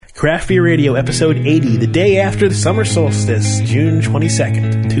Craft Beer Radio, episode 80, the day after the summer solstice, June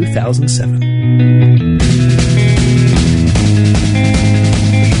 22nd, 2007.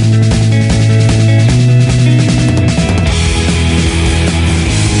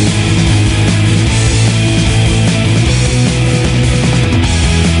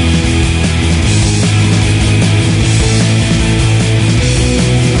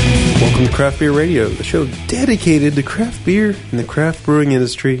 Craft Beer Radio, the show dedicated to craft beer and the craft brewing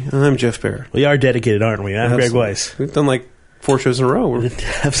industry. I'm Jeff Bear. We are dedicated, aren't we? I'm Greg Weiss. We've done like 4 shows in a row. We're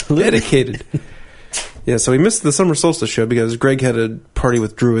absolutely dedicated. Yeah, so we missed the summer solstice show because Greg had a party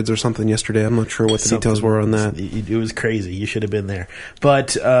with druids or something yesterday. I'm not sure what the details were on that. It was crazy. You should have been there.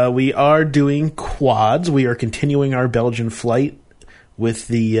 But we are doing quads. We are continuing our Belgian flight with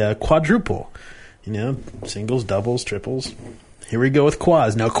the quadruple. You know, singles, doubles, triples. Here we go with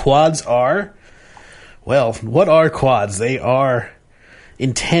quads. Now, quads are, well, what are quads? They are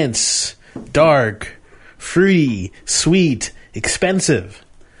intense, dark, fruity, sweet, expensive.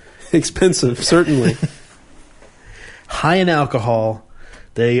 Expensive, certainly. High in alcohol.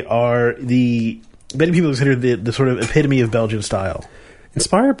 They are many people consider the sort of epitome of Belgian style.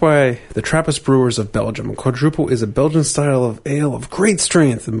 Inspired by the Trappist brewers of Belgium, quadruple is a Belgian style of ale of great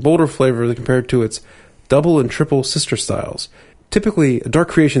strength and bolder flavor compared to its double and triple sister styles. Typically, a dark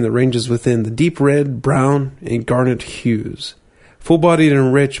creation that ranges within the deep red, brown, and garnet hues. Full-bodied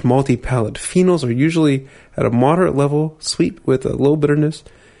and rich, malty palate. Phenols are usually at a moderate level, sweet with a low bitterness,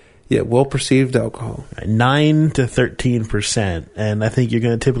 yet well-perceived alcohol. 9 to 13%, and I think you're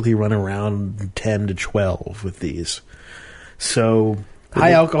going to typically run around 10 to 12 with these. So,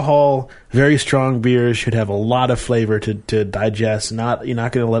 high alcohol, very strong beers should have a lot of flavor to digest. You're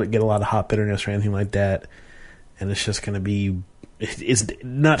not going to let it get a lot of hot bitterness or anything like that, and it's just going to be... It's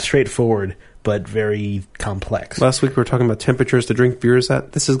not straightforward, but very complex. Last week we were talking about temperatures to drink beers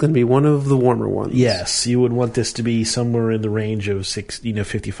at. This is going to be one of the warmer ones. Yes, you would want this to be somewhere in the range of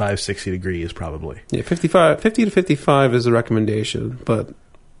 55, 60 degrees probably. Yeah, 50 to 55 is the recommendation, but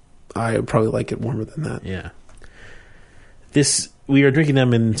I would probably like it warmer than that. Yeah. We are drinking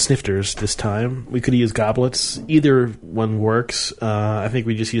them in snifters this time. We could use goblets. Either one works. I think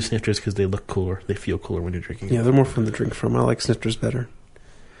we just use snifters because they look cooler. They feel cooler when you're drinking them. Yeah, they're more fun to drink from. I like snifters better.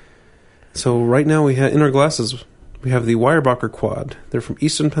 So right now we have in our glasses, we have the Weyerbacher Quad. They're from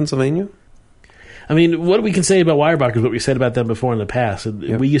Eastern Pennsylvania. I mean, what we can say about Weyerbacher is what we said about them before in the past.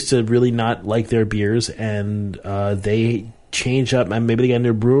 Yep. We used to really not like their beers, and they changed up. Maybe they got a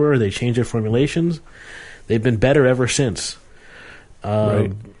new brewer. They changed their formulations. They've been better ever since.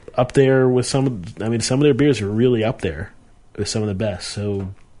 Right. Up there with some of their beers are really up there with some of the best.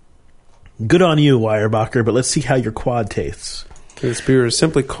 So good on you, Weyerbacher, but let's see how your quad tastes. This beer is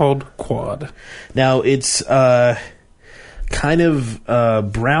simply called Quad. Now, it's kind of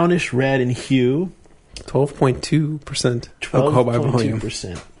brownish red in hue. 12.2% alcohol by volume.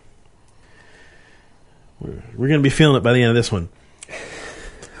 12.2%. We're going to be feeling it by the end of this one.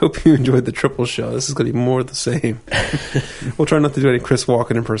 Hope you enjoyed the triple show. This is going to be more of the same. We'll try not to do any Chris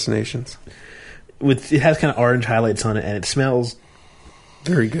Walken impersonations. It has kind of orange highlights on it, and it smells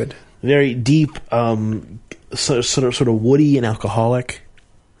very good, very deep, sort of woody and alcoholic.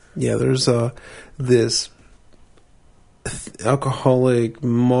 Yeah, there's this alcoholic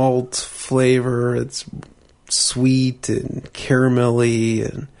malt flavor. It's sweet and caramelly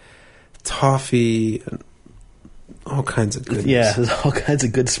and toffee and all kinds of goodness. Yeah, there's all kinds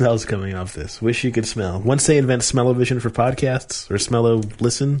of good smells coming off this. Wish you could smell. Once they invent smell-o-vision for podcasts, or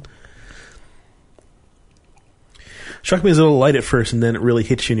smell-o-listen. Struck me as a little light at first, and then it really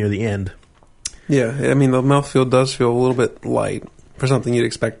hits you near the end. Yeah, I mean, the mouthfeel does feel a little bit light for something you'd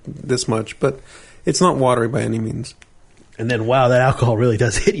expect this much, but it's not watery by any means. And then, wow, that alcohol really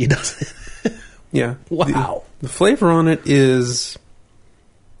does hit you, doesn't it? Yeah. Wow. The flavor on it is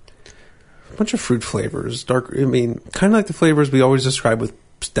a bunch of fruit flavors. Dark, I mean, kind of like the flavors we always describe with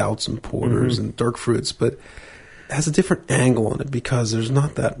stouts and porters and dark fruits, but it has a different angle on it because there's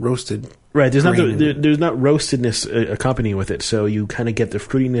not that roasted. Right, there's not roastedness accompanying with it, so you kind of get the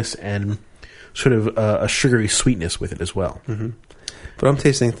fruitiness and sort of a sugary sweetness with it as well. Mm-hmm. But I'm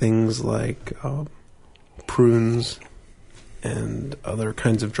tasting things like prunes and other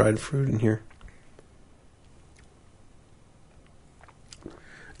kinds of dried fruit in here.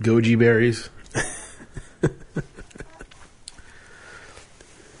 Goji berries.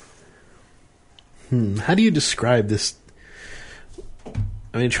 How do you describe this?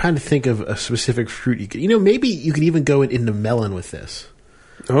 I mean, trying to think of a specific fruit. Maybe you could even go into melon with this.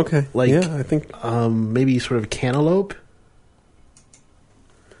 Okay. Yeah, I think maybe sort of cantaloupe.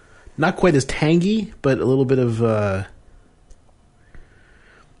 Not quite as tangy, but a little bit of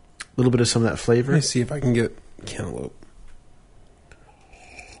little bit of some of that flavor. Let me see if I can get cantaloupe.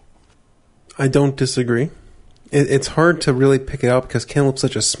 I don't disagree. It's hard to really pick it out because cantaloupe's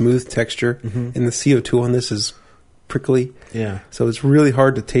such a smooth texture, and the CO2 on this is prickly. Yeah. So it's really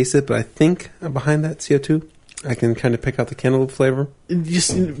hard to taste it, but I think behind that CO2, I can kind of pick out the cantaloupe flavor.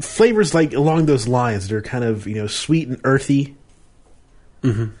 Just flavors like along those lines. They're kind of, sweet and earthy.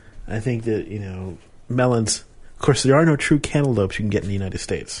 Mm-hmm. I think that, melons. Of course, there are no true cantaloupes you can get in the United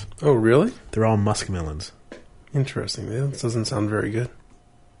States. Oh, really? They're all muskmelons. Interesting. Yeah, this doesn't sound very good.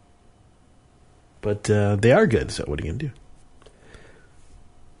 But they are good, so what are you going to do?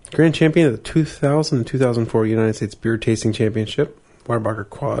 Grand champion of the 2000 and 2004 United States Beer Tasting Championship, Weyerbacher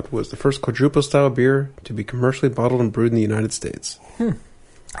Quad was the first quadruple-style beer to be commercially bottled and brewed in the United States.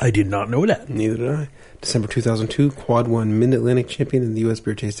 I did not know that. Neither did I. December 2002, Quad won Mid-Atlantic champion in the U.S.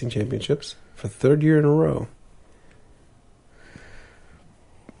 Beer Tasting Championships for the third year in a row.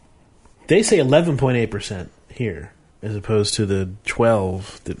 They say 11.8% here, as opposed to the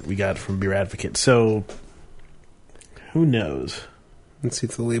 12 that we got from Beer Advocate. So, who knows? Let's see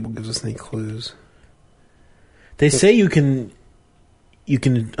if the label gives us any clues. They say you can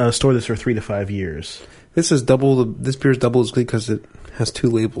store this for 3 to 5 years. This is this beer is double as good because it has 2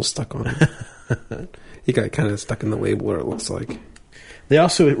 labels stuck on it. You got kind of stuck in the label, or it looks like. They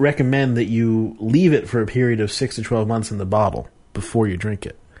also recommend that you leave it for a period of 6 to 12 months in the bottle before you drink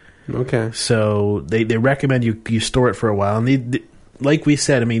it. Okay. So they recommend you store it for a while. And like we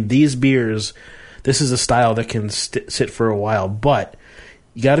said, I mean, these beers, this is a style that can sit for a while, but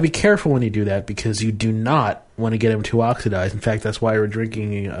you got to be careful when you do that because you do not want to get them too oxidized. In fact, that's why we're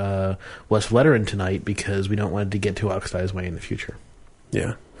drinking West Veteran tonight, because we don't want it to get too oxidized way in the future.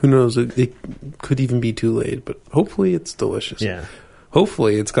 Yeah. Who knows? It could even be too late, but hopefully it's delicious. Yeah.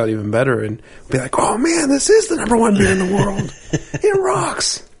 Hopefully it's got even better and be like, oh man, this is the #1 beer in the world. It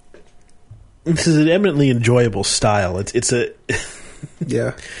rocks. This is an eminently enjoyable style. It's a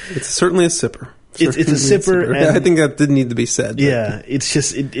yeah. It's certainly a sipper. It's a sipper. And I think that didn't need to be said. Yeah, it's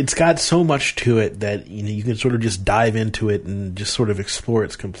just it's got so much to it that you can sort of just dive into it and just sort of explore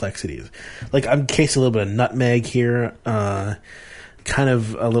its complexities. Like I'm tasting a little bit of nutmeg here, kind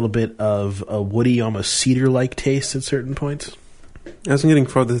of a little bit of a woody, almost cedar-like taste at certain points. As I'm getting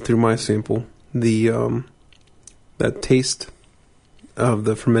farther through my sample, the that taste of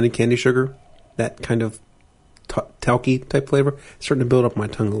the fermented candy sugar, that kind of talky type flavor, it's starting to build up my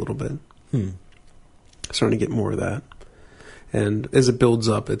tongue a little bit. Starting to get more of that. And as it builds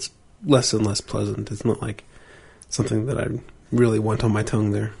up, it's less and less pleasant. It's not like something that I really want on my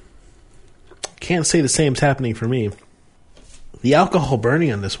tongue there. Can't say the same's happening for me. The alcohol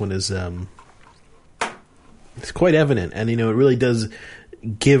burning on this one is it's quite evident, and it really does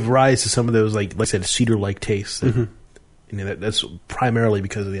give rise to some of those like I said, cedar-like tastes. That, that's primarily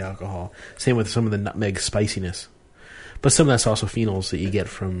because of the alcohol. Same with some of the nutmeg spiciness, but some of that's also phenols that you get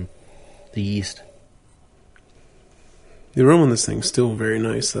from the yeast. The aroma on this thing is still very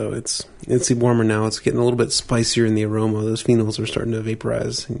nice, though. It's warmer now. It's getting a little bit spicier in the aroma. Those phenols are starting to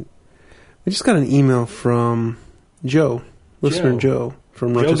vaporize. We just got an email from Joe, listener Joe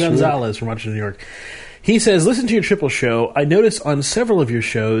from Rochester, Joe Gonzalez from Rochester, New York. He says, listen to your triple show. I notice on several of your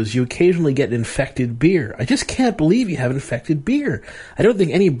shows you occasionally get infected beer. I just can't believe you have infected beer. I don't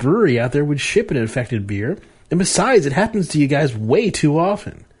think any brewery out there would ship an infected beer. And besides, it happens to you guys way too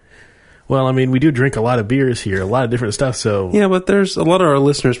often. Well, I mean, we do drink a lot of beers here, a lot of different stuff, so... Yeah, but there's a lot of our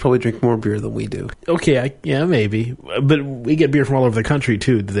listeners probably drink more beer than we do. Okay, yeah, maybe. But we get beer from all over the country,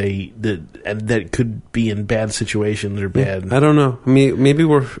 too, that could be in bad situations or bad... Yeah, I don't know. I mean, maybe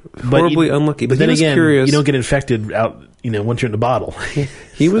we're horribly unlucky. But then again, curious, you don't get infected out, once you're in the bottle.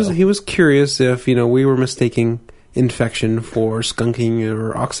 He was curious if, we were mistaking infection for skunking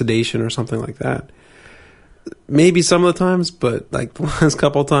or oxidation or something like that. Maybe some of the times, but like the last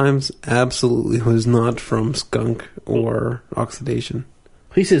couple of times, absolutely was not from skunk or oxidation.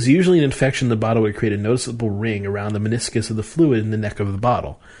 He says usually an infection in the bottle would create a noticeable ring around the meniscus of the fluid in the neck of the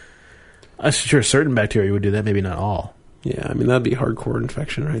bottle. I'm sure certain bacteria would do that, maybe not all. Yeah, I mean, that'd be hardcore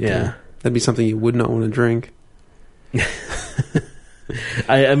infection right there. That'd be something you would not want to drink.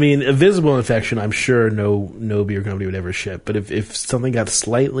 I mean, a visible infection, I'm sure no beer company would ever ship. But if something got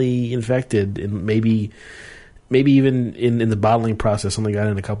slightly infected, and maybe even in the bottling process, something got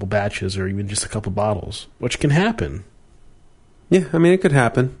in a couple batches or even just a couple bottles, which can happen. Yeah, I mean, it could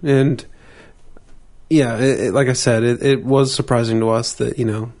happen. And, yeah, like I said, it was surprising to us that,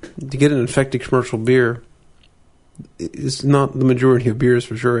 to get an infected commercial beer, it's not the majority of beers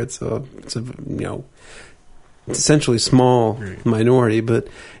for sure. It's a essentially small minority, but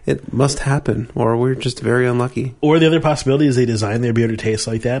it must happen, or we're just very unlucky. Or the other possibility is they designed their beer to taste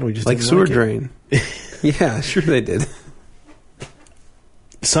like that. And we just Like didn't sewer it. drain. Yeah, sure they did.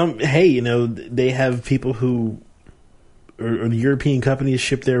 They have people who, or the European companies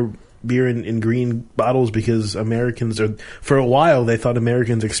ship their beer in green bottles because Americans are, for a while they thought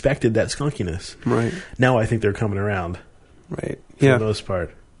Americans expected that skunkiness. Right. Now I think they're coming around. Right. For Yeah. the most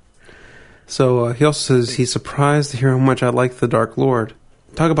part. So he also says he's surprised to hear how much I like the Dark Lord.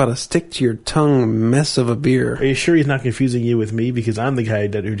 Talk about a stick-to-your-tongue mess of a beer. Are you sure he's not confusing you with me? Because I'm the guy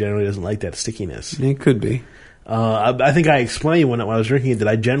who generally doesn't like that stickiness. It could be. I think I explained when I was drinking it that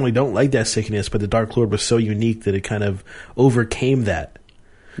I generally don't like that stickiness, but the Dark Lord was so unique that it kind of overcame that.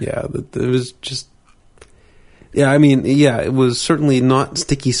 Yeah, it was just... Yeah, I mean, yeah, it was certainly not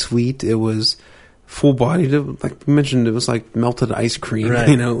sticky sweet. It was full-bodied. Like you mentioned, it was like melted ice cream. Right.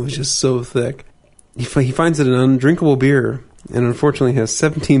 It was just so thick. He finds it an undrinkable beer, and unfortunately has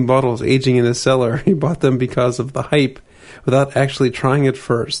 17 bottles aging in his cellar. He bought them because of the hype, without actually trying it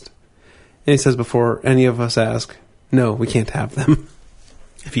first. And he says before any of us ask, no, we can't have them.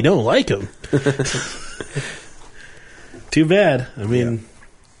 If you don't like them, too bad. I mean,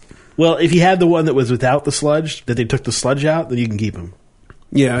 well, if you had the one that was without the sludge, that they took the sludge out, then you can keep them.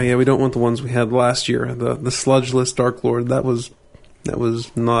 Yeah, we don't want the ones we had last year. The sludgeless Dark Lord, that was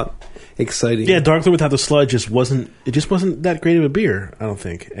not exciting. Yeah, Dark Lord without the sludge just wasn't that great of a beer, I don't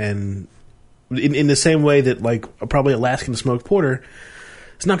think. And in the same way that like probably Alaskan smoked porter,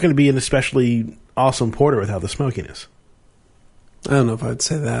 it's not going to be an especially awesome porter without the smokiness. I don't know if I'd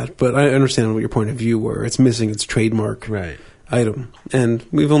say that, but I understand what your point of view where it's missing its trademark item. And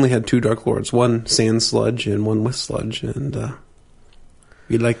we've only had 2 Dark Lords, one sans sludge and one with sludge, and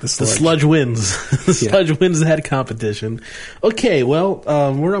we like the sludge. The sludge wins. The sludge wins that competition. Okay, well,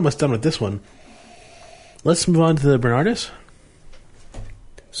 we're almost done with this one. Let's move on to the Bernardus.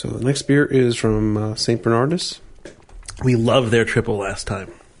 So the next beer is from St. Bernardus. We loved their triple last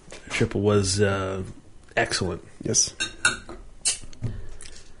time. Their triple was excellent. Yes.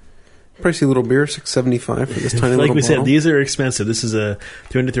 Pricey little beer, $6.75 for this tiny little bottle. Like we said, these are expensive. This is a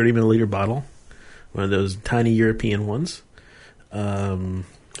 330 milliliter bottle, one of those tiny European ones.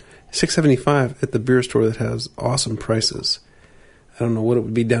 $6.75 at the beer store that has awesome prices. I don't know what it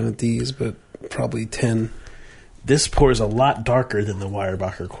would be down at these, but probably 10. This pours a lot darker than the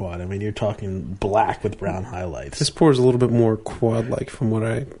Weyerbacher Quad. I mean, you're talking black with brown highlights. This pours a little bit more quad-like from what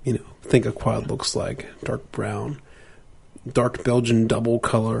I, think a quad looks like. Dark brown, dark Belgian double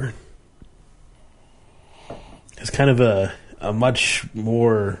color. It's kind of a much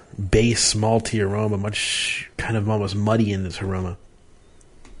more base malty aroma, much kind of almost muddy in this aroma.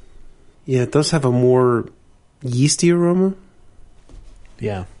 Yeah, it does have a more yeasty aroma.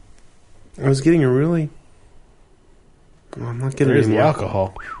 Yeah. I was getting a really... Oh, I'm not getting There's any the more.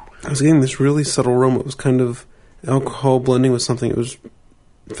 alcohol. I was getting this really subtle aroma. It was kind of alcohol blending with something. It was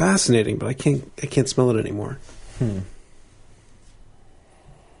fascinating, but I can't smell it anymore. I'm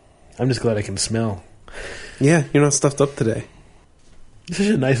just glad I can smell. Yeah, you're not stuffed up today. This is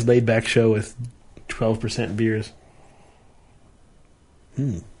a nice laid-back show with 12% beers.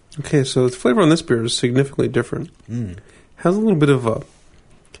 Okay, so the flavor on this beer is significantly different. Has a little bit of a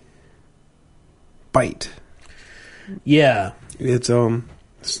bite. Yeah. It's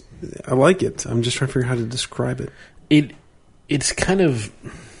I like it. I'm just trying to figure out how to describe it. It's kind of...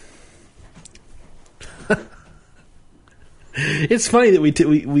 It's funny that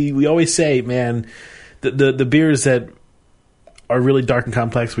we always say, man, the beers that are really dark and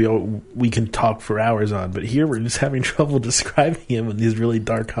complex, we can talk for hours on, but here we're just having trouble describing them in these really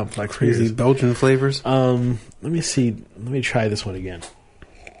dark, complex Crazy beers. Belgian flavors. Let me see. Let me try this one again.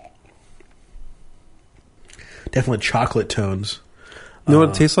 Definitely chocolate tones. You know what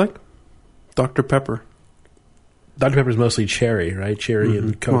it tastes like? Dr. Pepper. Dr. Pepper's mostly cherry, right? Cherry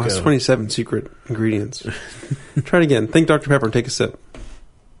and cocoa. Well, it's 27 secret ingredients. Try it again. Think Dr. Pepper and take a sip.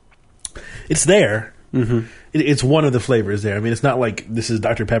 It's there. Mm-hmm. It's one of the flavors there. I mean, it's not like this is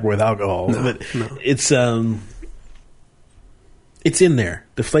Dr. Pepper with alcohol, but it's in there.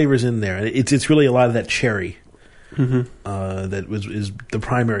 The flavor's in there. It's really a lot of that cherry that is the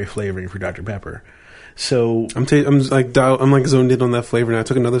primary flavoring for Dr. Pepper. So I'm like zoned in on that flavor now. I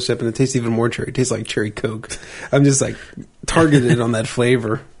took another sip and it tastes even more cherry. It tastes like cherry Coke. I'm just like targeted on that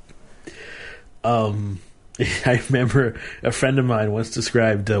flavor. I remember a friend of mine once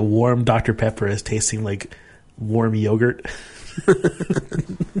described warm Dr. Pepper as tasting like warm yogurt.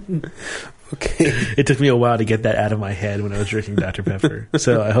 Okay. It took me a while to get that out of my head when I was drinking Dr. Pepper.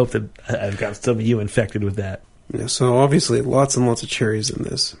 So I hope that I've got some of you infected with that. Yeah, so obviously lots and lots of cherries in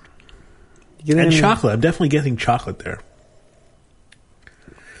this. And chocolate. I'm definitely getting chocolate there.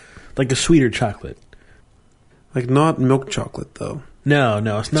 Like a sweeter chocolate. Like not milk chocolate, though. No,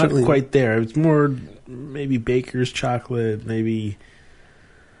 it's not quite there. It's more maybe baker's chocolate, maybe...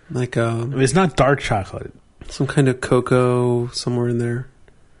 Like it's not dark chocolate. Some kind of cocoa somewhere in there.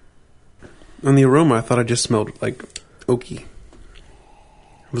 On the aroma, I thought I just smelled like oaky.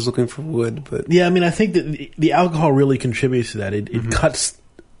 I was looking for wood, but... Yeah, I mean, I think that the alcohol really contributes to that. It cuts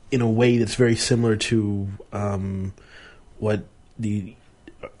in a way that's very similar to what the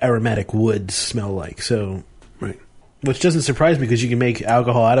aromatic woods smell like. So, right. Which doesn't surprise me because you can make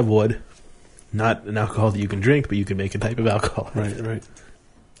alcohol out of wood. Not an alcohol that you can drink, but you can make a type of alcohol. Right.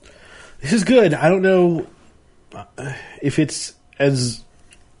 This is good. I don't know if it's as...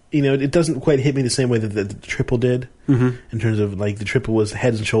 it doesn't quite hit me the same way that the triple did. In terms of, like, the triple was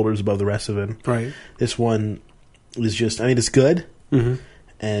heads and shoulders above the rest of it. Right. This one is just... I mean, it's good.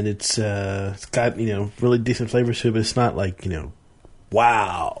 And it's got, really decent flavors to it, but it's not like,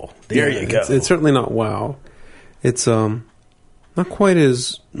 wow. There you go. It's certainly not wow. It's not quite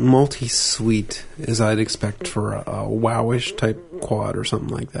as malty sweet as I'd expect for a wowish type quad or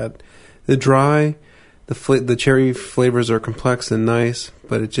something like that. The dry, the cherry flavors are complex and nice,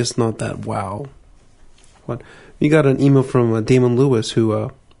 but it's just not that wow. What? You got an email from Damon Lewis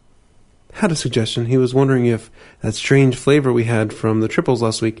who had a suggestion. He was wondering if that strange flavor we had from the triples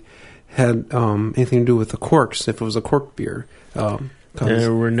last week had anything to do with the corks, if it was a cork beer.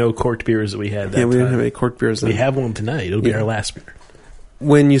 There were no corked beers that we had that time. We didn't have any corked beers then. We have one tonight. It'll be our last beer.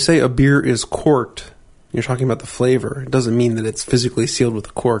 When you say a beer is corked, you're talking about the flavor. It doesn't mean that it's physically sealed with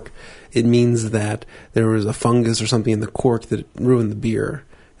a cork. It means that there was a fungus or something in the cork that ruined the beer.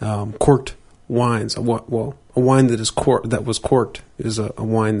 Corked wines, a wine that was corked is a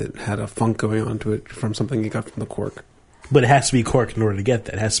wine that had a funk going on to it from something you got from the cork. But it has to be corked in order to get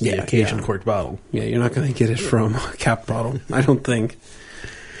that. It has to be a Cajun corked bottle. Yeah, you're not going to get it from a cap bottle, I don't think.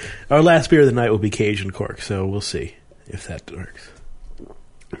 Our last beer of the night will be Cajun cork, so we'll see if that works.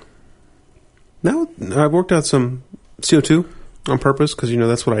 Now, I've worked out some CO2 on purpose, because,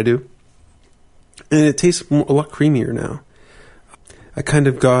 that's what I do. And it tastes a lot creamier now. I kind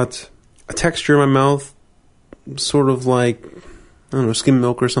of got a texture in my mouth, sort of like, skim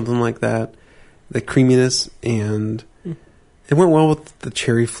milk or something like that. The creaminess, and it went well with the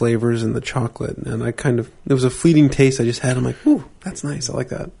cherry flavors and the chocolate. And there was a fleeting taste I just had. I'm like, ooh, that's nice. I like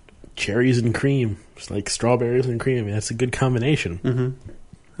that. Cherries and cream. It's like strawberries and cream. I mean, that's a good combination.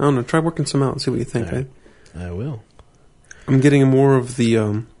 I don't know. Try working some out and see what you think. Right. I will. I'm getting more of the...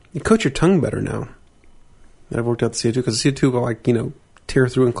 you coat your tongue better now. I've worked out the CO2, because the CO2 will, tear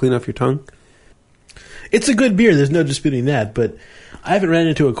through and clean off your tongue. It's a good beer. There's no disputing that, but I haven't ran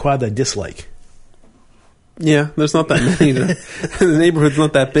into a quad that I dislike. Yeah, there's not that many. The neighborhood's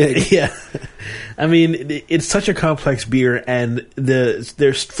not that big. Yeah. I mean, it's such a complex beer, and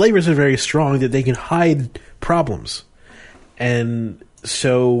their flavors are very strong that they can hide problems. And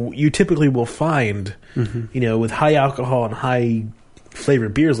so you typically will find, with high alcohol and high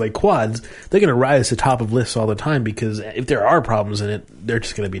flavored beers like quads, they're going to rise to the top of lists all the time, because if there are problems in it, they're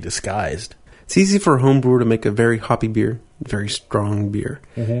just going to be disguised. It's easy for a home brewer to make a very hoppy beer, very strong beer.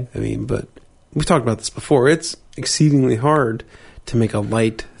 I mean, but we've talked about this before. It's exceedingly hard to make a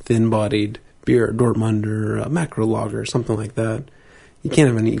light, thin-bodied beer, a Dortmunder, a macro lager, something like that. You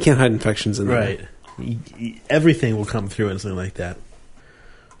can't hide infections in there. Right. Everything will come through in something like that.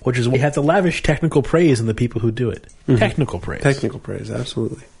 Which is, we have to lavish technical praise on the people who do it. Technical praise. Technical praise,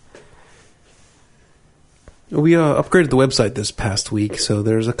 absolutely. We upgraded the website this past week, so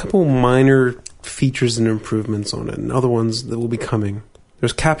there's a couple minor features and improvements on it, and other ones that will be coming.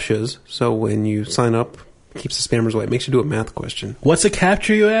 There's CAPTCHAs, so when you sign up, it keeps the spammers away. It makes you do a math question. What's a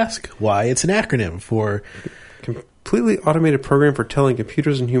CAPTCHA, you ask? Why, it's an acronym for... Completely automated program for telling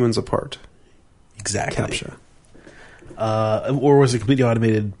computers and humans apart. Exactly. CAPTCHA. Or was it a completely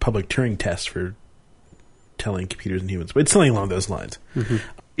automated public Turing test for telling computers and humans? But it's something along those lines.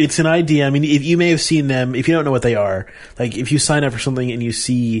 It's an idea. I mean, if you may have seen them, if you don't know what they are, like if you sign up for something and you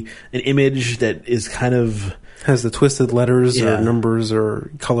see an image that is kind of... has the twisted letters or numbers or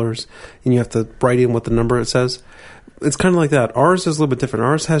colors, and you have to write in what the number it says. It's kind of like that. Ours is a little bit different.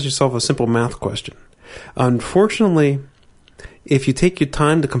 Ours has yourself a simple math question. Unfortunately, if you take your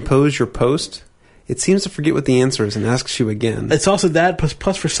time to compose your post, it seems to forget what the answer is and asks you again. It's also that,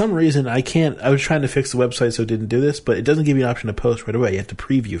 plus for some reason, I was trying to fix the website so it didn't do this, but it doesn't give you an option to post right away. You have to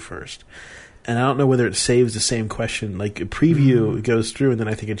preview first. And I don't know whether it saves the same question. Like, a preview it goes through, and then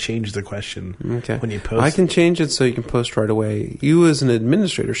I think it changes the question when you post. I can change it so you can post right away. You, as an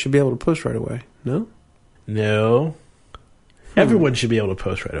administrator, should be able to post right away. No? No. Everyone should be able to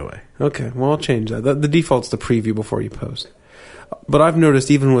post right away. Okay, well, I'll change that. The default's the preview before you post. But I've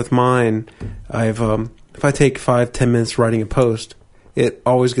noticed even with mine, if I take 5-10 minutes writing a post, it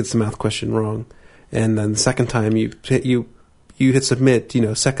always gets the math question wrong. And then the second time you hit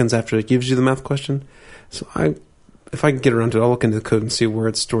submit, seconds after it gives you the math question. So if I can get around to it, I'll look into the code and see where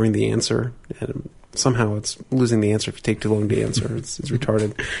it's storing the answer. And somehow it's losing the answer if you take too long to answer. It's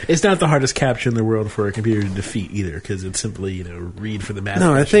retarded. It's not the hardest captcha in the world for a computer to defeat either, because it's simply, read for the math.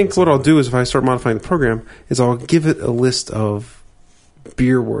 No, I think what I'll do is if I start modifying the program, is I'll give it a list of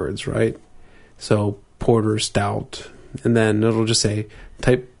beer words, right? So porter, stout, and then it'll just say,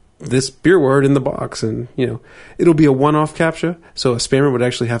 type this beer word in the box, and, it'll be a one-off captcha, so a spammer would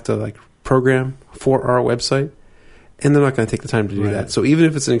actually have to, program for our website. And they're not going to take the time to do that. So even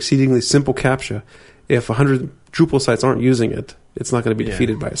if it's an exceedingly simple CAPTCHA, if 100 Drupal sites aren't using it, it's not going to be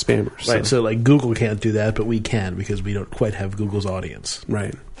defeated by a spammer. Right, so Google can't do that, but we can because we don't quite have Google's audience.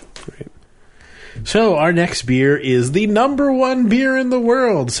 Right. So our next beer is the number one beer in the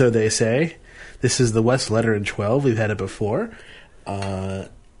world, so they say. This is the West Letteren 12. We've had it before. It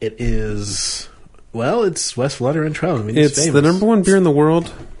is, it's West Letteren 12. I mean, it's famous. The number one beer in the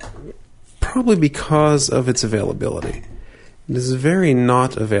world. Probably because of its availability. It is very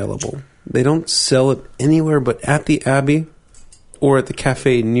not available. They don't sell it anywhere but at the Abbey or at the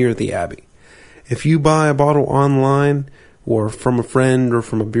cafe near the Abbey. If you buy a bottle online or from a friend or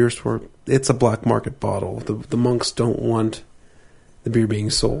from a beer store, it's a black market bottle. The monks don't want the beer being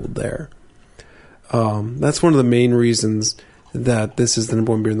sold there. That's one of the main reasons that this is the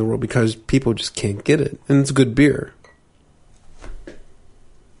number one beer in the world, because people just can't get it. And it's good beer.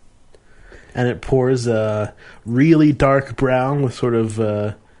 And it pours really dark brown with sort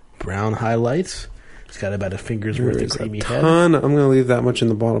of brown highlights. It's got about a finger's worth of creamy head. I'm going to leave that much in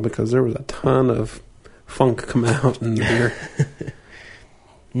the bottle because there was a ton of funk coming out in the beer.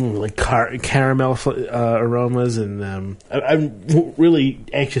 Like caramel aromas, and I'm really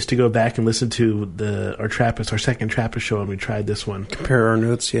anxious to go back and listen to our second Trappist show when we tried this one. Compare our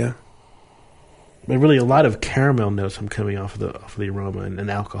notes, yeah. But really, a lot of caramel notes I'm coming off of the aroma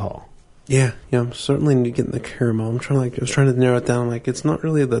and alcohol. Yeah, I'm certainly getting the caramel. I was trying to narrow it down. It's not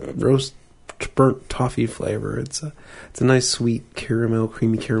really the roast burnt toffee flavor. It's a nice sweet caramel,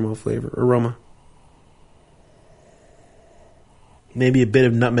 creamy caramel flavor aroma. Maybe a bit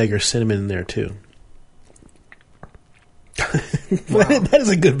of nutmeg or cinnamon in there too. Wow. That is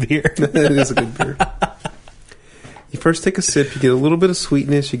a good beer. That is a good beer. You first take a sip, you get a little bit of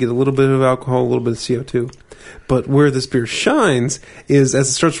sweetness, you get a little bit of alcohol, a little bit of CO2. But where this beer shines is as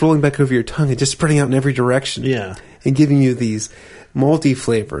it starts rolling back over your tongue, it's just spreading out in every direction. Yeah. And giving you these malty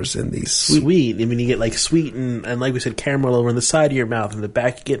flavors and these sweet. I mean, you get sweet and like we said, caramel over on the side of your mouth, and the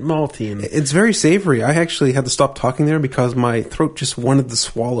back you get malty. And it's very savory. I actually had to stop talking there because my throat just wanted to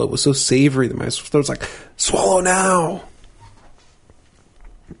swallow. It was so savory that my throat was like, swallow now.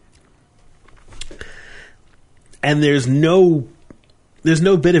 And there's no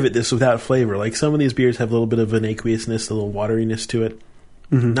bit of it this without flavor. Some of these beers have a little bit of an aqueousness, a little wateriness to it.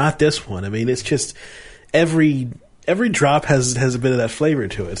 Mm-hmm. Not this one. I mean, it's just every drop has a bit of that flavor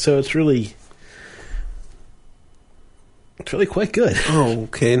to it. So it's really quite good. Oh,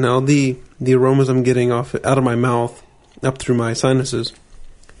 okay. Now the aromas I'm getting out of my mouth up through my sinuses,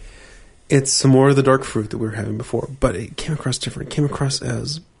 it's some more of the dark fruit that we were having before, but it came across different. It came across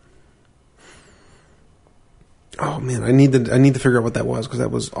as, oh man, I need to figure out what that was because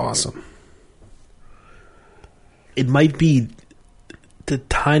that was awesome. It might be the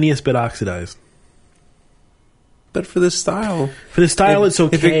tiniest bit oxidized. But for this style... it's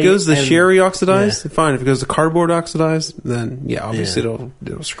okay. If it goes the sherry oxidized, fine. If it goes the cardboard oxidized, then, obviously it'll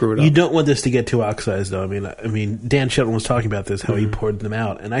screw it up. You don't want this to get too oxidized, though. I mean, Dan Shelton was talking about this, how he poured them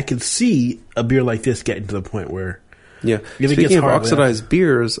out. And I could see a beer like this getting to the point where... Yeah. Speaking of oxidized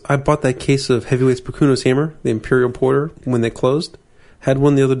beers, I bought that case of Heavyweights Perkunos Hammer, the Imperial Porter, when they closed. Had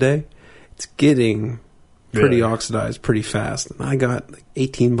one the other day. It's getting... pretty oxidized pretty fast, and I got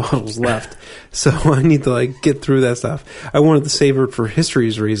 18 bottles left, so I need to get through that stuff. I wanted to savor it for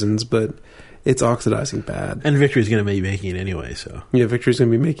history's reasons, but it's oxidizing bad. And Victory's going to be making it anyway, so yeah, Victory's going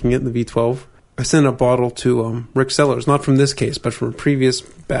to be making it in the V12. I sent a bottle to Rick Sellers, not from this case, but from a previous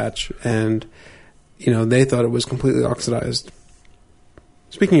batch, and they thought it was completely oxidized.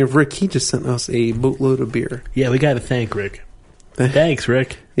 Speaking of Rick, he just sent us a boatload of beer. Yeah, we got to thank Rick. Thanks,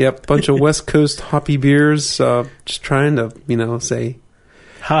 Rick. Yep, bunch of West Coast hoppy beers. Just trying to, say,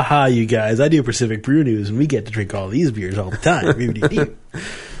 ha, you guys! I do Pacific Brew News, and we get to drink all these beers all the time.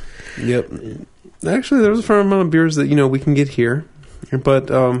 Yep. Actually, there's a fair amount of beers that we can get here, but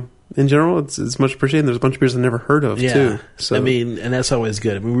in general, it's much appreciated. There's a bunch of beers I've never heard of, too. So. I mean, and that's always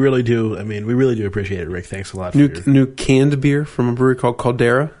good. I mean, we really do appreciate it, Rick. Thanks a lot. New canned beer from a brewery called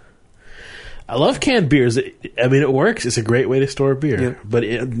Caldera. I love canned beers. I mean, it works. It's a great way to store beer. Yeah. But,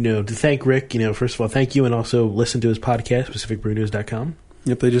 to thank Rick, first of all, thank you, and also listen to his podcast, PacificBrewNews.com.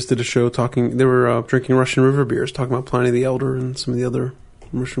 Yep, they just did a show talking. They were drinking Russian River beers, talking about Pliny the Elder and some of the other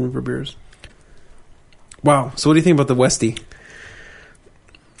Russian River beers. Wow. So what do you think about the Westie?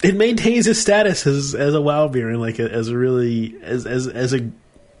 It maintains its status as a WoW beer and as the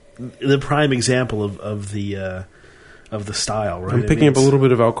prime example of the style, right? I'm picking up a little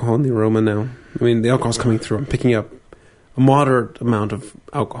bit of alcohol in the aroma now. I mean, the alcohol's coming through. I'm picking up a moderate amount of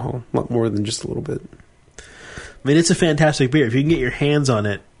alcohol, a lot more than just a little bit. I mean, it's a fantastic beer. If you can get your hands on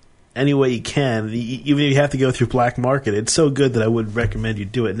it any way you can, even if you have to go through black market, it's so good that I would recommend you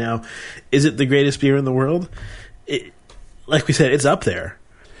do it. Now, is it the greatest beer in the world? Like we said, it's up there.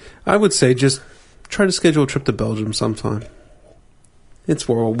 I would say just try to schedule a trip to Belgium sometime. It's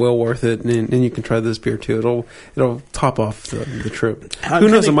well worth it, and you can try this beer too. It'll top off the trip. Who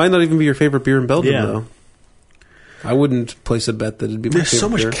knows? It might not even be your favorite beer in Belgium, though. I wouldn't place a bet that it'd be my favorite beer. There's so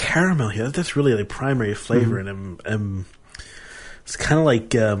much caramel here. That's really the primary flavor, and it's kind of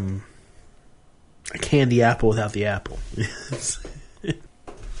like a candy apple without the apple.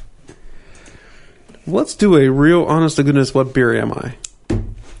 Let's do a real honest-to-goodness what beer am I?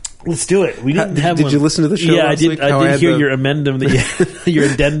 Let's do it. We didn't have. Did you listen to the show? Yeah, last week? I did hear your addendum that you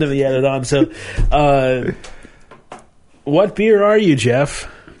added on. So, what beer are you, Jeff?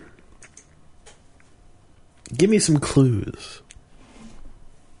 Give me some clues.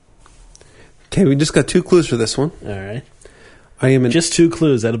 Okay, we just got 2 clues for this one. All right. Just 2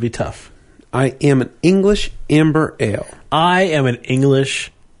 clues. That'll be tough. I am an English amber ale. I am an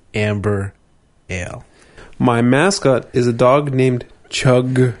English amber ale. My mascot is a dog named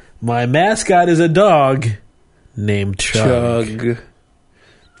Chug. My mascot is a dog named Chug.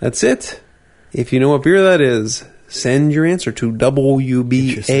 That's it. If you know what beer that is, send your answer to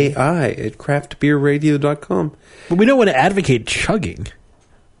WBAI at craftbeerradio.com. But we don't want to advocate chugging.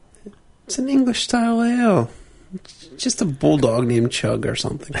 It's an English-style ale. It's just a bulldog named Chug or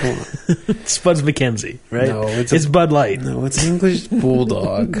something. Come on. It's Spuds McKenzie, right? No, it's Bud Light. No, it's an English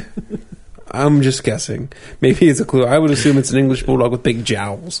bulldog. I'm just guessing. Maybe it's a clue. I would assume it's an English bulldog with big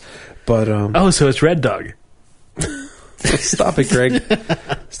jowls. But so it's Red Dog. Stop it, Greg.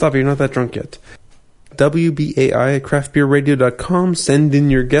 Stop it. You're not that drunk yet. WBAI at craftbeerradio.com. Send in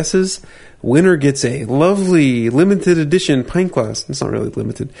your guesses. Winner gets a lovely limited edition pint glass. It's not really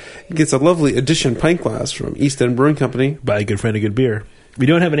limited. It gets a lovely edition pint glass from East End Brewing Company. By a good friend of good beer. We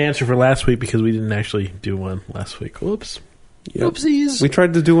don't have an answer for last week because we didn't actually do one last week. Whoops. Yep. Oopsies. We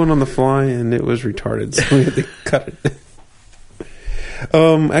tried to do one on the fly and it was retarded, so we had to cut it.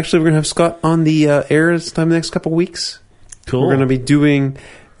 Actually, we're going to have Scott on the air sometime the next couple weeks. Cool. We're going to be doing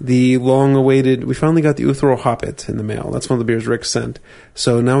the long-awaited... We finally got the Uthro Hoppet in the mail. That's one of the beers Rick sent.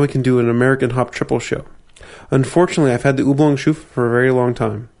 So now we can do an American Hop Triple show. Unfortunately, I've had the Oolong Schoof for a very long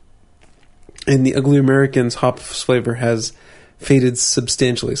time. And the Ugly American's hop flavor has faded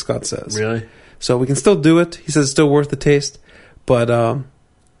substantially, Scott says. Really? So we can still do it. He says it's still worth the taste. But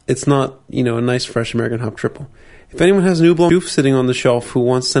it's not, a nice, fresh American Hop Triple. If anyone has an Oolong Schoof sitting on the shelf who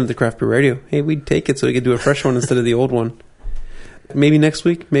wants to send it to Craft Beer Radio, hey, we'd take it so we could do a fresh one instead of the old one. Maybe next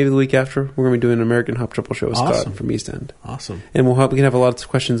week, maybe the week after, we're going to be doing an American Hop Triple show with Scott from East End. Awesome. And we can have a lot of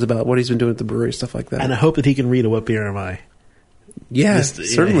questions about what he's been doing at the brewery, stuff like that. And I hope that he can read a What Beer Am I? Yeah,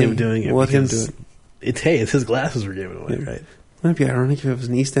 certainly. Him doing it. We'll let him do it. It's his glasses we're giving away, right? That'd be ironic if it was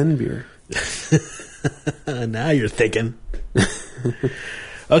an East End beer. Now you're thinking.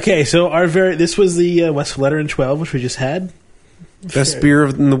 Okay, so this was the West Letter 12, which we just had. Best beer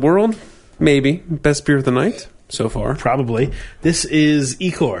in the world? Maybe. Best beer of the night so far. Probably. This is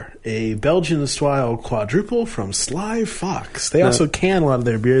Ecor, a Belgian-style quadruple from Sly Fox. They also can a lot of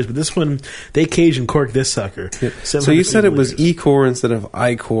their beers, but this one, they cage and cork this sucker. Yeah. So you said it was Ecor instead of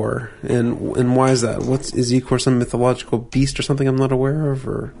Icor, and why is that? Is Ecor some mythological beast or something I'm not aware of?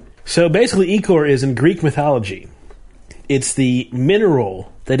 Or? So basically, Ecor is in Greek mythology. It's the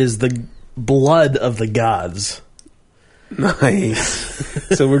mineral that is the blood of the gods.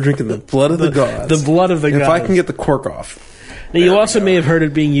 Nice. So we're drinking the blood of the gods. The blood of the gods. If I can get the cork off. Now, you also may have heard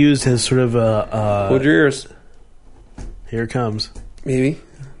it being used as sort of a... Hold your ears. Here it comes. Maybe.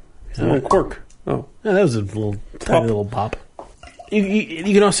 It's a little cork. Oh. Yeah, that was a tiny little pop. You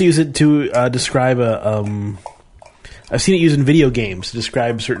can also use it to describe I've seen it used in video games to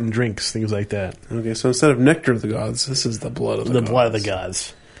describe certain drinks, things like that. Okay, so instead of nectar of the gods, this is the blood of the gods. The blood of the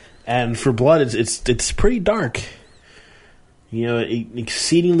gods. And for blood, it's pretty dark. You know,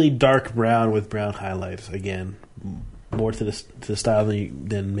 exceedingly dark brown with brown highlights. Again, more to the style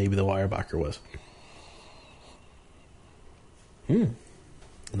than maybe the Weyerbacher was.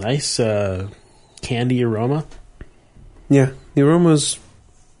 Nice candy aroma. Yeah, the aroma's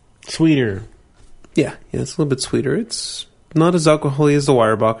sweeter. Yeah, it's a little bit sweeter. It's not as alcoholic as the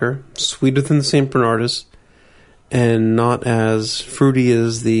Weyerbacher. Sweeter than the St. Bernardus, and not as fruity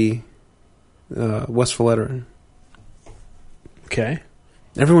as the Westvleteren. Okay.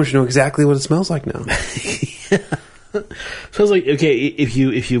 Everyone should know exactly what it smells like now. Smells like, okay, if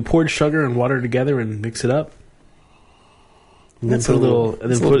you poured sugar and water together and mix it up, and then put a little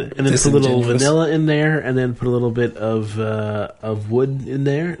vanilla in there, and then put a little bit of wood in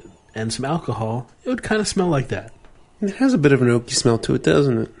there and some alcohol, it would kind of smell like that. It has a bit of an oaky smell to it,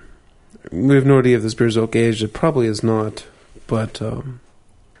 doesn't it? We have no idea if this beer is oak aged. It probably is not, but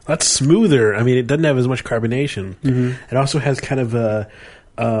that's smoother. I mean, it doesn't have as much carbonation. Mm-hmm. It also has kind of a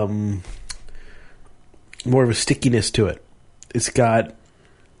more of a stickiness to it. It's got.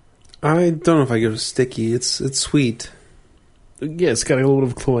 I don't know if I give it sticky. It's sweet. Yeah, it's got a little bit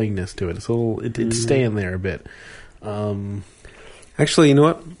of cloyingness to it. It's a little. It's staying there a bit. Actually, you know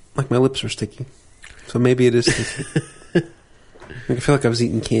what? Like my lips are sticky, so maybe it is sticky. I feel like I was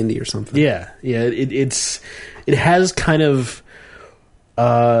eating candy or something. Yeah. It has kind of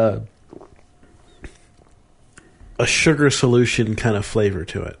a sugar solution kind of flavor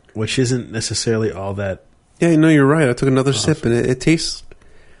to it, which isn't necessarily all that. Yeah, no, you're right. I took another sip and it tastes.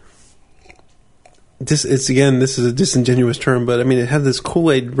 This is a disingenuous term, but I mean, it had this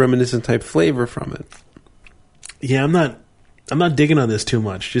Kool-Aid reminiscent type flavor from it. Yeah, I'm not digging on this too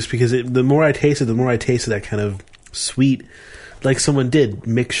much, just because the more I taste it, that kind of sweet, like someone did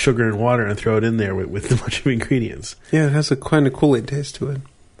mix sugar and water and throw it in there with a bunch of ingredients. Yeah, it has a kind of Kool-Aid taste to it,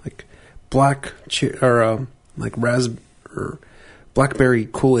 like like or blackberry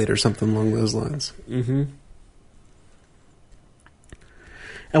Kool-Aid or something along those lines. Mm-hmm.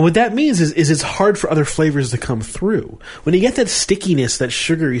 And what that means is it's hard for other flavors to come through. When you get that stickiness, that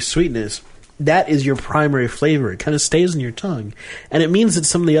sugary sweetness, that is your primary flavor. It kind of stays in your tongue. And it means that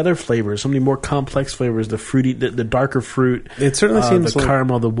some of the other flavors, some of the more complex flavors, the fruity, the darker fruit, it certainly seems the like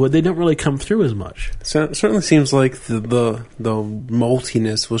caramel, the wood, they don't really come through as much. It certainly seems like the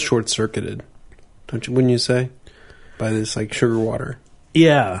maltiness was short-circuited, wouldn't you say? By this like sugar water.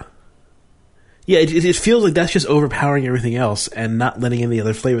 Yeah. Yeah, it feels like that's just overpowering everything else and not letting any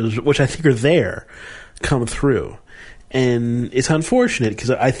other flavors, which I think are there, come through. And it's unfortunate because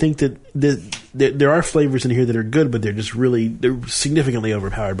I think that there are flavors in here that are good, but they're significantly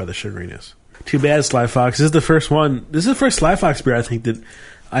overpowered by the sugariness. Too bad, Sly Fox. This is the first one. This is the first Sly Fox beer I think that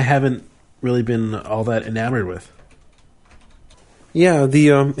I haven't really been all that enamored with. Yeah, the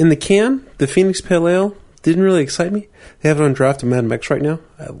in the can, the Phoenix Pale Ale didn't really excite me. They have it on draft at Mad Mex right now.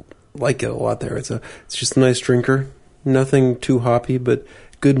 I like it a lot there. It's just a nice drinker. Nothing too hoppy, but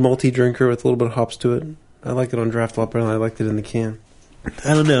good malty drinker with a little bit of hops to it. I like it on draft a lot better than I liked it in the can.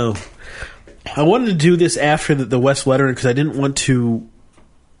 I don't know. I wanted to do this after the Westvleteren because I didn't want to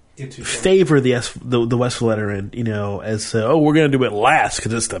favor the Westvleteren, as we're going to do it last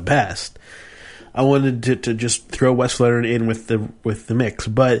because it's the best. I wanted to just throw Westvleteren in with the mix,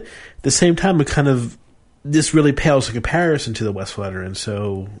 but at the same time, this really pales in comparison to the Westvleteren,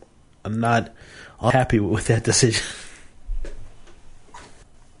 so I'm not all happy with that decision.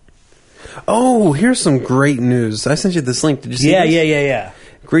 Oh, here's some great news. I sent you this link. Did you see this? Yeah.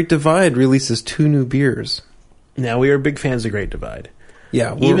 Great Divide releases 2 new beers. Now, we are big fans of Great Divide.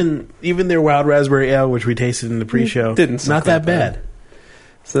 Yeah. Even their Wild Raspberry Ale, which we tasted in the pre-show, didn't not that bad.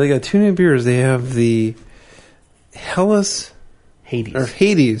 So they got 2 new beers. They have the Helles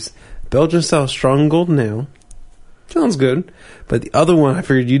Hades Belgian-style strong golden ale. Sounds good. But the other one I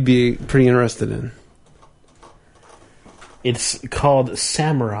figured you'd be pretty interested in. It's called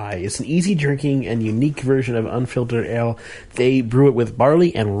Samurai. It's an easy drinking and unique version of unfiltered ale. They brew it with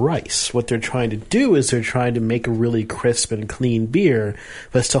barley and rice. What they're trying to do is they're trying to make a really crisp and clean beer,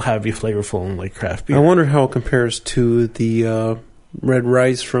 but still have it be flavorful and like craft beer. I wonder how it compares to the red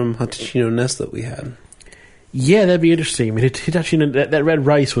rice from Hatachino Nest that we had. Yeah, that'd be interesting. I mean, that red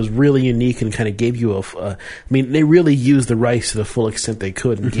rice was really unique and kind of gave you they really used the rice to the full extent they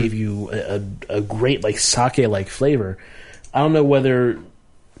could and gave you a great like sake-like flavor. I don't know whether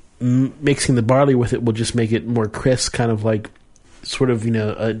mixing the barley with it will just make it more crisp, kind of like sort of,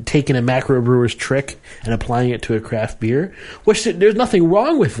 taking a macro brewer's trick and applying it to a craft beer, which there's nothing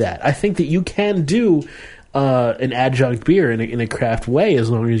wrong with that. I think that you can do an adjunct beer in a craft way as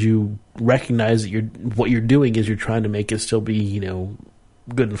long as you recognize that what you're doing is you're trying to make it still be,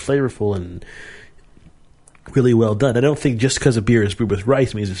 good and flavorful and really well done. I don't think just because a beer is brewed with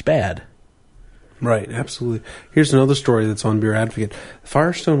rice means it's bad. Right, absolutely. Here's another story that's on Beer Advocate.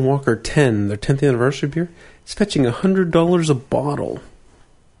 Firestone Walker 10, their 10th anniversary beer, is fetching $100 a bottle.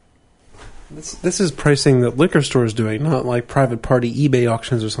 This is pricing that liquor stores doing, not like private party eBay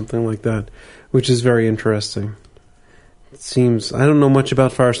auctions or something like that, which is very interesting. It seems, I don't know much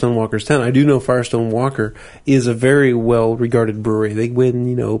about Firestone Walker's 10. I do know Firestone Walker is a very well-regarded brewery. They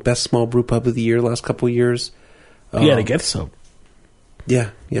win, Best Small Brew Pub of the Year last couple of years. You got to get some.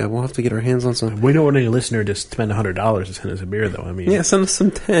 Yeah, we'll have to get our hands on some. We don't want any listener to spend $100 to send us a beer, though. I mean, yeah, send us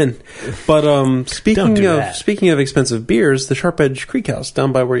some 10. But speaking of expensive beers, the Sharp Edge Creek House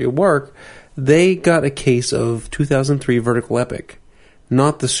down by where you work, they got a case of 2003 Vertical Epic,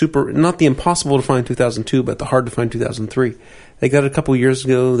 not the impossible to find 2002, but the hard to find 2003. They got it a couple years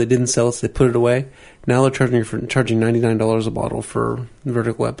ago. They didn't sell it, so they put it away. Now they're charging $99 a bottle for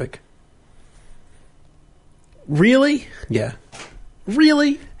Vertical Epic. Really? Yeah.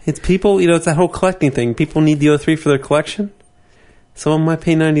 Really? It's people, it's that whole collecting thing. People need the 03 for their collection. Someone might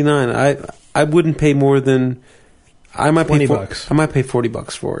pay $99. I wouldn't pay more than I might pay $20. I might pay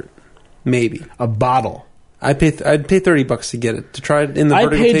 $40 for it. Maybe. A bottle. I'd pay $30 to get it, to try it in the I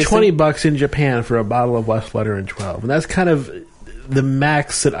vertical paid tasting. $20 in Japan for a bottle of West Veteran 12. And that's kind of the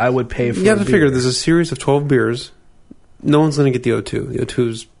max that I would pay for You have a to beer. figure there's a series of 12 beers. No one's going to get the O2. The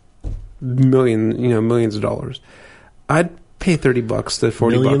O2's millions of dollars. I'd pay $30 to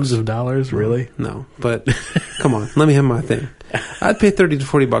 $40. Millions of dollars, really? No, but come on, let me have my thing. I'd pay $30 to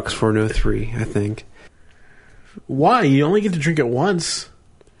 $40 for an 03, I think. Why? You only get to drink it once.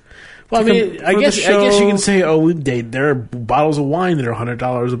 Well, I mean, For I the guess you show. can say, there are bottles of wine that are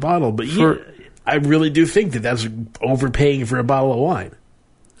 $100 a bottle, but I really do think that's overpaying for a bottle of wine.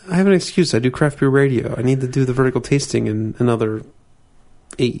 I have an excuse. I do craft beer radio. I need to do the vertical tasting in another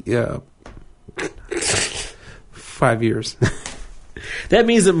 5 years. That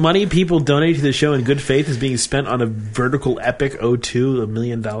means that money people donate to the show in good faith is being spent on a Vertical Epic O2 $1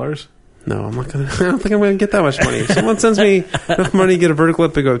 million. No, I'm not gonna. I don't think I'm gonna get that much money. If someone sends me enough money to get a Vertical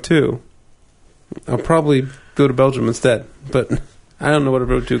Epic O2, I'll probably go to Belgium instead. But I don't know what a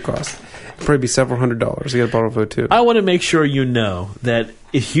O2 costs. It'll probably be several $100s to get a bottle of O2. I want to make sure you know that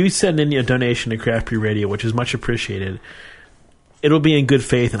if you send in a donation to Craft Beer Radio, which is much appreciated, it'll be in good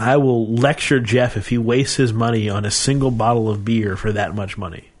faith, and I will lecture Jeff if he wastes his money on a single bottle of beer for that much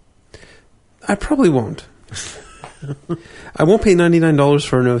money. I probably won't. I won't pay $99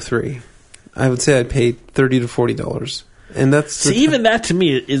 for an 03. I would say I'd pay $30 to $40, and that's even that to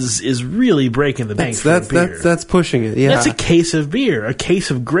me is really breaking the bank for a beer. That's pushing it. Yeah, that's a case of beer, a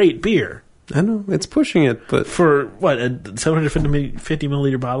case of great beer. I know it's pushing it, but for what, a 750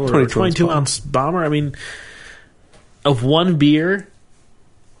 milliliter bottle or a 22 ounce bomber? I mean, of one beer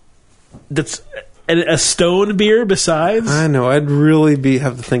that's a Stone beer besides. I know I'd really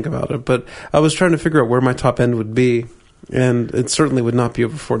have to think about it, but I was trying to figure out where my top end would be, and it certainly would not be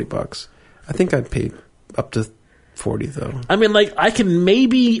over $40. I think I'd pay up to $40 though. I mean, like, I can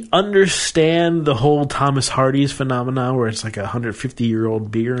maybe understand the whole Thomas Hardy's phenomenon where it's like a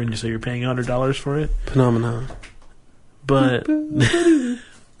 150-year-old beer and so you're paying $100 for it. Phenomenon. But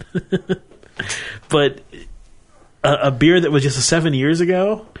but a beer that was just 7 years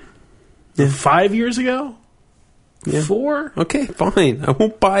ago? Yeah. 5 years ago? Yeah. 4? Okay, fine. I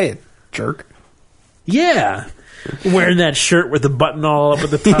won't buy it, jerk. Yeah. Wearing that shirt with the button all up at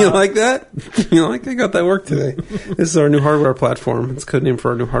the top. You like that? You like I got that work today. This is our new hardware platform. It's a code name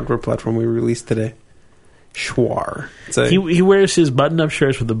for our new hardware platform we released today. Schwar. He wears his button-up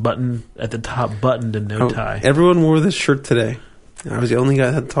shirts with the button at the top buttoned and no tie. Everyone wore this shirt today. I was the only guy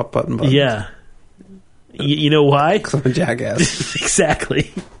that had the top button buttons. Yeah. You know why? Because I'm a jackass.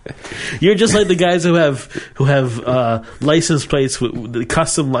 Exactly. You're just like the guys who have license plates with the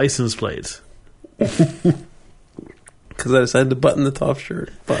custom license plates. Because I decided to button the top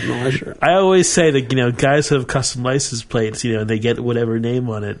shirt, button on my shirt. I always say that guys who have custom license plates, they get whatever name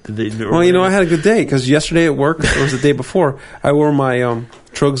on it. Well, I had a good day because yesterday at work, or was the day before, I wore my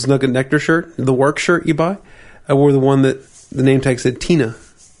Trogs Nugget Nectar shirt, the work shirt you buy. I wore the one that the name tag said Tina.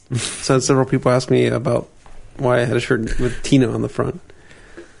 So I had several people ask me about why I had a shirt with Tina on the front.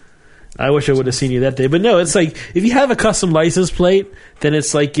 I wish I would have seen you that day. But no, it's like, if you have a custom license plate, then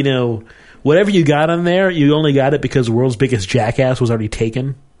it's like, whatever you got on there, you only got it because World's Biggest Jackass was already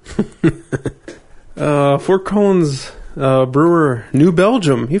taken. Fort Collins brewer, New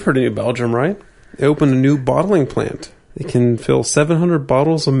Belgium. You've heard of New Belgium, right? They opened a new bottling plant. They can fill 700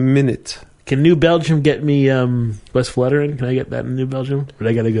 bottles a minute. Can New Belgium get me West Veteran? Can I get that in New Belgium? Or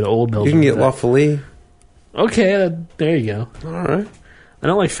I got to go to Old Belgium? You can get La Folie. Okay, there you go. All right. I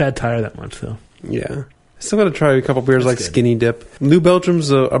don't like Fat Tire that much, though. Yeah. Still got to try a couple beers like good. Skinny Dip. New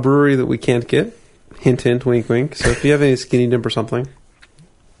Belgium's a brewery that we can't get. Hint, hint, wink, wink. So if you have any Skinny Dip or something,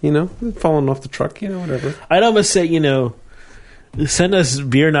 falling off the truck, whatever. I'd almost say, send us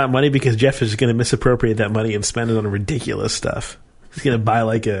beer, not money, because Jeff is going to misappropriate that money and spend it on ridiculous stuff. He's going to buy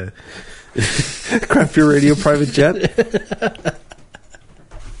like a Craft Beer Radio private jet.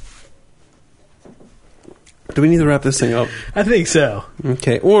 Do we need to wrap this thing up? I think so.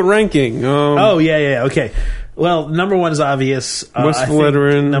 Okay. Or ranking. Yeah. Okay. Well, number 1 is obvious. West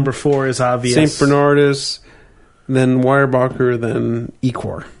Veteran. Number 4 is obvious. St. Bernardus, then Weyerbacher, then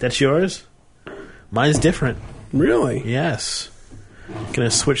Ecor. That's yours? Mine's different. Really? Yes. Going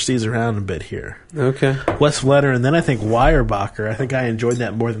to switch these around a bit here. Okay. West Veteran, and then I think Weyerbacher. I think I enjoyed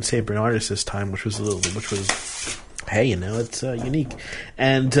that more than St. Bernardus this time, which was hey, it's unique.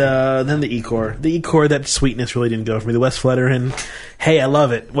 And then the Ecor. The Ecor, that sweetness really didn't go for me. The West Veteran, hey, I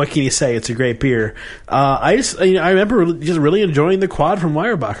love it. What can you say? It's a great beer. I remember just really enjoying the quad from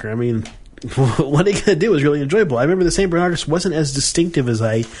Weyerbacher. I mean, what are you going to do was really enjoyable. I remember the St. Bernardus wasn't as distinctive as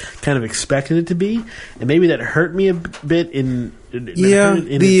I kind of expected it to be, and maybe that hurt me a bit the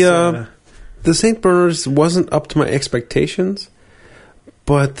St. Bernardus wasn't up to my expectations.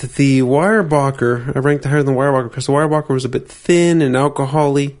 But the Weyerbacher, I ranked higher than the Weyerbacher because the Weyerbacher was a bit thin and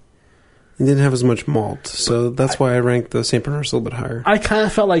alcohol-y and didn't have as much malt. So that's why I ranked the St. Bernardus a little bit higher. I kind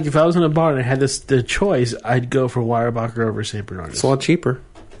of felt like if I was in a bar and I had the choice, I'd go for Weyerbacher over St. Bernardus. It's a lot cheaper.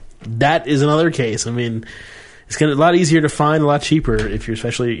 That is another case. I mean, it's a lot easier to find, a lot cheaper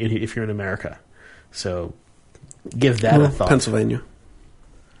especially if you're in America. So give that a thought. Pennsylvania.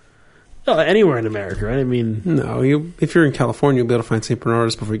 No, anywhere in America, right? I mean, no. If you're in California, you'll be able to find St.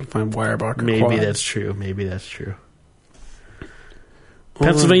 Bernardus before you can find Weyerbacher. Maybe quads. that's true.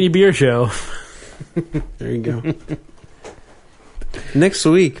 Pennsylvania Beer Show. There you go. Next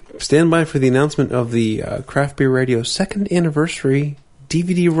week, stand by for the announcement of the Craft Beer Radio 2nd anniversary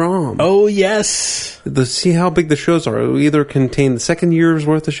DVD-ROM. Oh, yes. See how big the shows are. It will either contain the second year's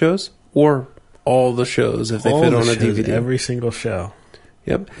worth of shows or all the shows if they fit on a DVD. Every single show.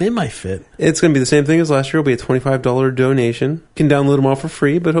 Yep. They might fit. It's going to be the same thing as last year. It'll be a $25 donation. You can download them all for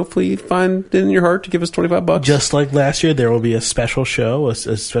free, but hopefully you find it in your heart to give us $25. Just like last year, there will be a special show, a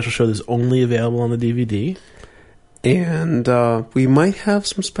special show that's only available on the DVD. And we might have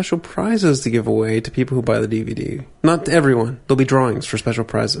some special prizes to give away to people who buy the DVD. Not to everyone. There'll be drawings for special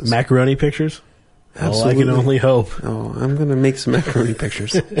prizes. Macaroni pictures? Absolutely. Oh, I can only hope. Oh, I'm going to make some macaroni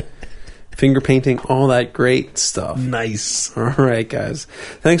pictures. Finger painting, all that great stuff. Nice. All right, guys.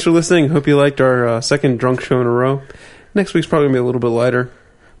 Thanks for listening. Hope you liked our second drunk show in a row. Next week's probably going to be a little bit lighter.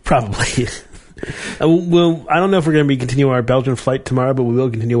 Probably. Well, I don't know if we're going to be continuing our Belgian flight tomorrow, but we will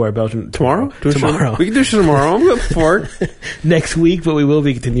continue our Belgian... Tomorrow? Tomorrow. We can do a show tomorrow. I'm good for it. Next week, but we will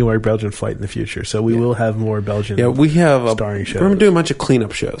be continuing our Belgian flight in the future. So we will have more Belgian we have starring shows. We're going to do a bunch of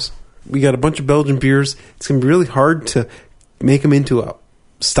cleanup shows. We got a bunch of Belgian beers. It's going to be really hard to make them into a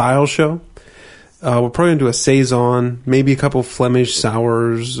style show. We're probably going to do a Saison, maybe a couple Flemish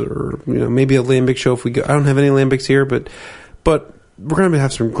sours, or maybe a lambic show if we go. I don't have any lambics here, but we're going to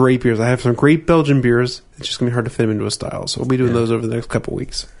have some great beers. I have some great Belgian beers. It's just going to be hard to fit them into a style, so we'll be doing those over the next couple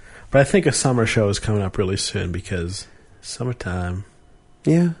weeks. But I think a summer show is coming up really soon because summertime.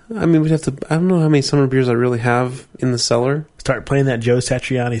 Yeah, I mean, we'd have to. I don't know how many summer beers I really have in the cellar. Start playing that Joe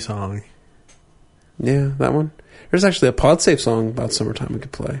Satriani song. Yeah, that one. There's actually a PodSafe song about summertime we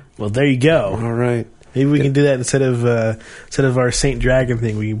could play. Well, there you go. All right. Maybe we can do that instead of our Saint Dragon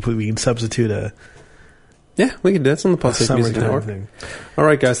thing. We can substitute a. Yeah, we can do that. It's on the PodSafe Music Network. Thing. All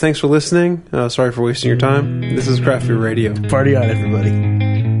right, guys. Thanks for listening. Sorry for wasting your time. This is Craft Beer Radio. Party on,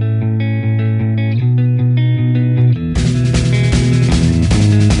 everybody.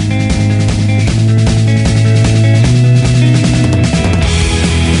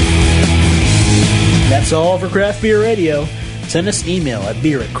 That's all for Craft Beer Radio. Send us an email at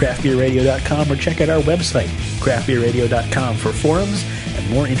beer@craftbeerradio.com or check out our website, craftbeerradio.com, for forums and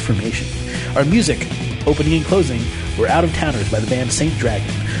more information. Our music, opening and closing, were Out of Towners by the band Saint Dragon,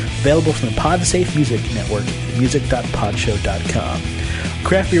 available from the PodSafe Music Network at music.podshow.com.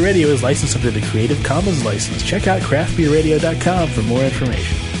 Craft Beer Radio is licensed under the Creative Commons license. Check out craftbeerradio.com for more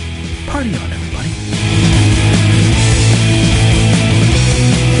information. Party on it.